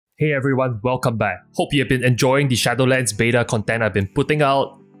Hey everyone, welcome back. Hope you have been enjoying the Shadowlands beta content I've been putting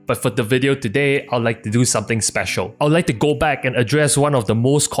out. But for the video today, I'd like to do something special. I'd like to go back and address one of the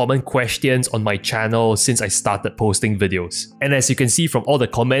most common questions on my channel since I started posting videos. And as you can see from all the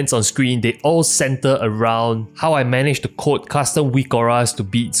comments on screen, they all center around how I managed to code custom WeakAuras to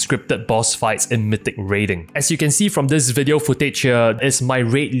beat scripted boss fights in Mythic raiding. As you can see from this video footage here, is my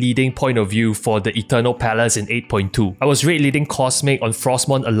raid leading point of view for the Eternal Palace in 8.2. I was raid leading Cosmic on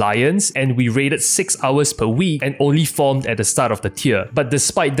Frostmourne Alliance, and we raided 6 hours per week and only formed at the start of the tier. But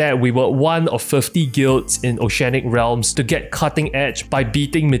despite that, we were one of 50 guilds in Oceanic Realms to get cutting edge by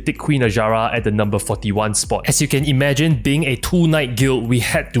beating Mythic Queen Azara at the number 41 spot. As you can imagine, being a 2-night guild, we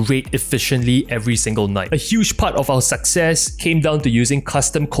had to raid efficiently every single night. A huge part of our success came down to using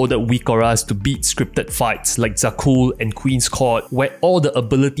custom coded WeakAuras to beat scripted fights like Zakul and Queen's Court, where all the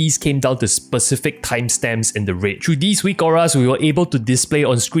abilities came down to specific timestamps in the raid. Through these WeakAuras, we were able to display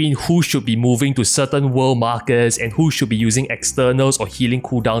on screen who should be moving to certain world markers and who should be using externals or healing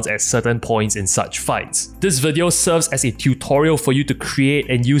cooldowns at certain points in such fights. This video serves as a tutorial for you to create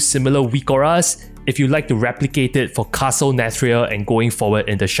and use similar WeakAuras if you like to replicate it for Castle Nathria and going forward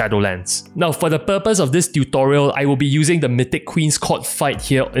in the Shadowlands. Now, for the purpose of this tutorial, I will be using the Mythic Queen's Court fight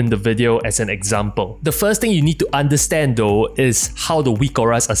here in the video as an example. The first thing you need to understand though is how the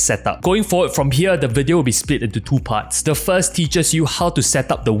WeakAuras are set up. Going forward from here, the video will be split into two parts. The first teaches you how to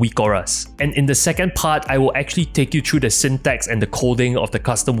set up the WeakAuras, and in the second part, I will actually take you through the syntax and the coding of the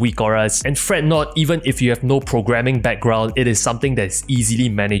custom WeakAuras. And fret not, even if you have no programming background, it is something that is easily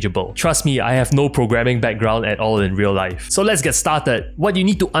manageable. Trust me, I have no programming background at all in real life. So let's get started. What you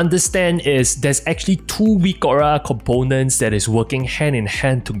need to understand is there's actually two WeakAura components that is working hand in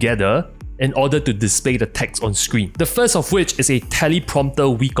hand together in order to display the text on screen. The first of which is a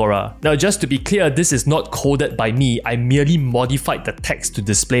teleprompter WeakAura. Now, just to be clear, this is not coded by me. I merely modified the text to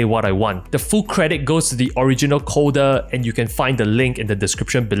display what I want. The full credit goes to the original coder, and you can find the link in the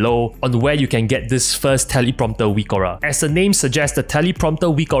description below on where you can get this first teleprompter WeakAura. As the name suggests, the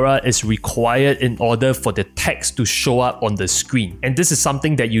teleprompter WeakAura is required in order for the text to show up on the screen. And this is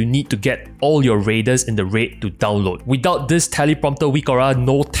something that you need to get all your raiders in the raid to download. Without this teleprompter WeakAura,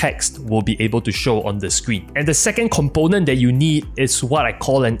 no text will be able to show on the screen. And the second component that you need is what I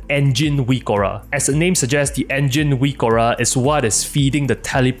call an engine WeakAura. As the name suggests, the engine WeakAura is what is feeding the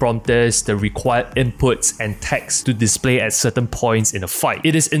teleprompters the required inputs and text to display at certain points in a fight.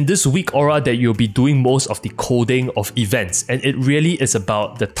 It is in this WeakAura that you'll be doing most of the coding of events, and it really is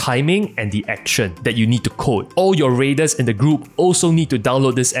about the timing and the action that you need to code. All your raiders in the group also need to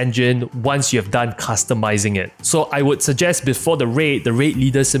download this engine once you have done customizing it. So I would suggest before the raid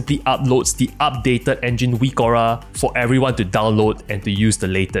leader simply uploads the updated engine WeakAura for everyone to download and to use the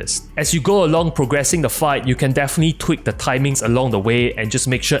latest. As you go along progressing the fight, you can definitely tweak the timings along the way and just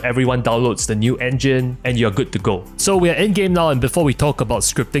make sure everyone downloads the new engine and you're good to go. So we're in game now, and before we talk about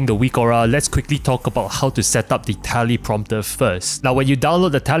scripting the WeakAura, let's quickly talk about how to set up the teleprompter first. Now, when you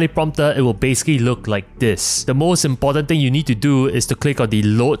download the teleprompter, it will basically look like this. The most important thing you need to do is to click on the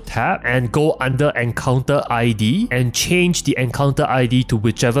load tab and go under encounter ID and change the encounter ID to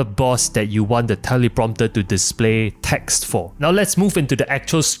whichever boss that you want the teleprompter to display text for. Now let's move into the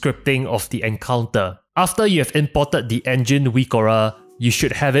actual scripting of the encounter. After you have imported the engine WeakAura, you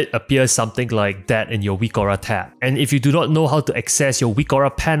should have it appear something like that in your WeakAura tab. And if you do not know how to access your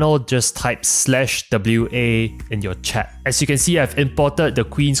WeakAura panel, just type /WA in your chat. As you can see, I've imported the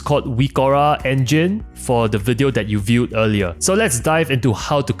Queen's Court WeakAura engine for the video that you viewed earlier. So let's dive into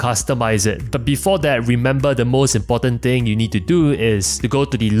how to customize it. But before that, remember the most important thing you need to do is to go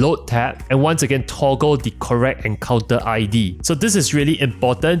to the load tab and once again toggle the correct encounter ID. So this is really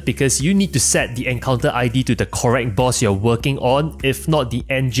important because you need to set the encounter ID to the correct boss you're working on. If not, the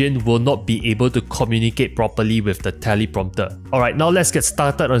engine will not be able to communicate properly with the teleprompter. Alright, now let's get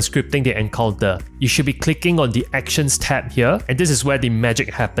started on scripting the encounter. You should be clicking on the Actions tab here, and this is where the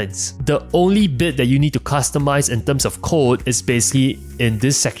magic happens. The only bit that you need to customize in terms of code is basically in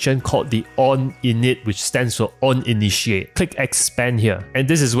this section called the on init, which stands for on initiate. Click expand here, and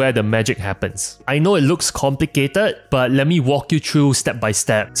this is where the magic happens. I know it looks complicated, but let me walk you through step by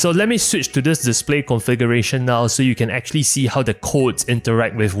step. So let me switch to this display configuration now so you can actually see how the codes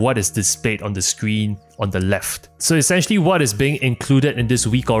interact with what is displayed on the screen on the left. So essentially what is being included in this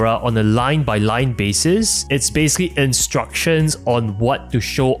WeakAura on a line-by-line basis, it's basically instructions on what to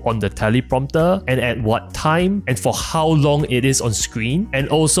show on the teleprompter and at what time and for how long it is on screen. screen, and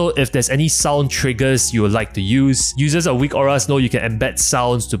also if there's any sound triggers you would like to use. Users of WeakAuras know you can embed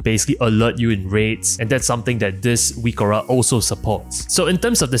sounds to basically alert you in raids, and that's something that this WeakAura also supports. So in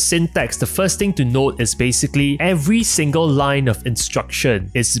terms of the syntax, the first thing to note is basically every single line of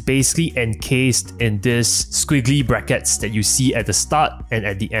instruction is basically encased in this squiggly brackets that you see at the start and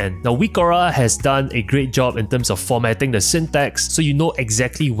at the end. Now WeakAura has done a great job in terms of formatting the syntax, so you know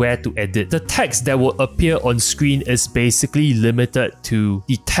exactly where to edit. The text that will appear on screen is basically limited to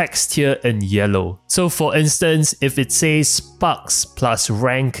the text here in yellow. So for instance, if it says Sparks plus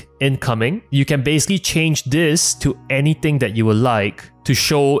rank incoming, you can basically change this to anything that you would like to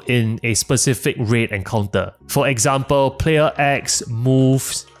show in a specific raid encounter. For example, player X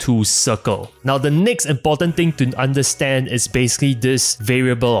moves to circle. Now the next important thing to understand is basically this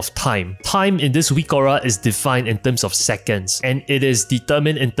variable of time. Time in this WeakAura is defined in terms of seconds, and it is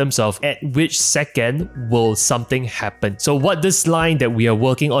determined in terms of at which second will something happen. So what this line that we are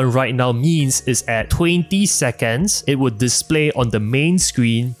working on right now means is at 20 seconds, it would display on the main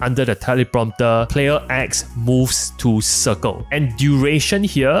screen under the teleprompter, player X moves to circle. And duration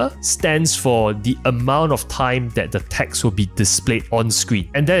here stands for the amount of time that the text will be displayed on screen.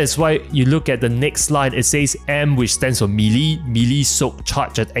 And that is why you look at the next line, it says M, which stands for melee soak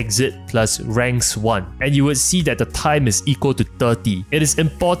charge at exit plus ranks 1. And you would see that the time is equal to 30. It is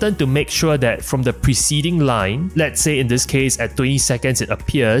important to make sure that from the preceding line, let's say in this case at 20 seconds it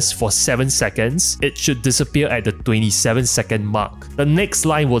appears for 7 seconds, it should disappear at the 27-second mark. The next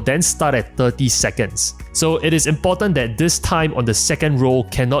line will then start at 30 seconds. So it is important that this time on the second row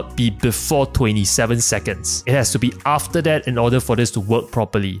cannot be before 27 seconds. It has to be after that in order for this to work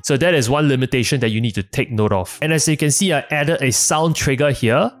properly. So that is one limitation that you need to take note of. And as you can see, I added a sound trigger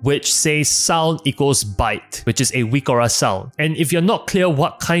here, which says sound equals byte, which is a WeakAura sound. And if you're not clear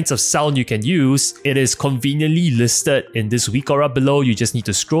what kinds of sound you can use, it is conveniently listed in this WeakAura below. You just need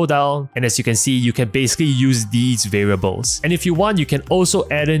to scroll down. And as you can see, you can basically use these variables. And if you want, you can also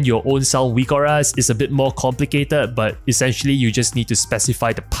add in your own sound WeakAuras. It's a bit more complicated, but essentially you just need to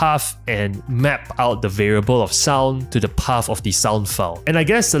specify the path and map out the variable of sound to the path of the sound file. And I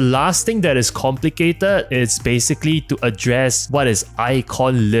guess the last thing that is complicated is basically to address what is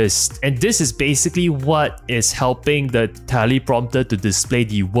icon list. And this is basically what is helping the teleprompter to display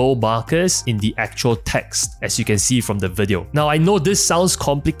the world markers in the actual text, as you can see from the video. Now I know this sounds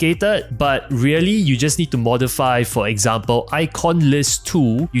complicated, but really you just need to modify, for example, icon list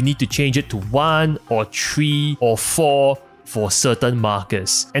 2, you need to change it to 1 or 3 or 4 for certain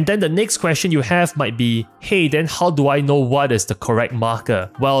markers. And then the next question you have might be, hey, then how do I know what is the correct marker?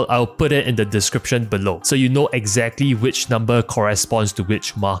 Well, I'll put it in the description below, so you know exactly which number corresponds to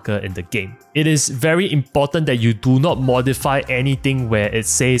which marker in the game. It is very important that you do not modify anything where it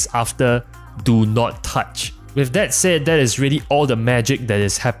says after do not touch. With that said, that is really all the magic that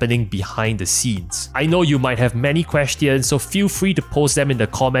is happening behind the scenes. I know you might have many questions, so feel free to post them in the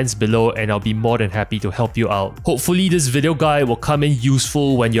comments below and I'll be more than happy to help you out. Hopefully this video guide will come in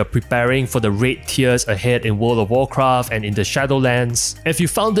useful when you're preparing for the raid tiers ahead in World of Warcraft and in the Shadowlands. If you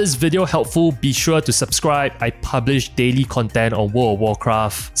found this video helpful, be sure to subscribe. I publish daily content on World of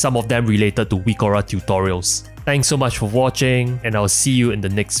Warcraft, some of them related to WeakAura tutorials. Thanks so much for watching, and I'll see you in the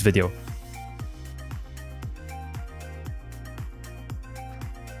next video.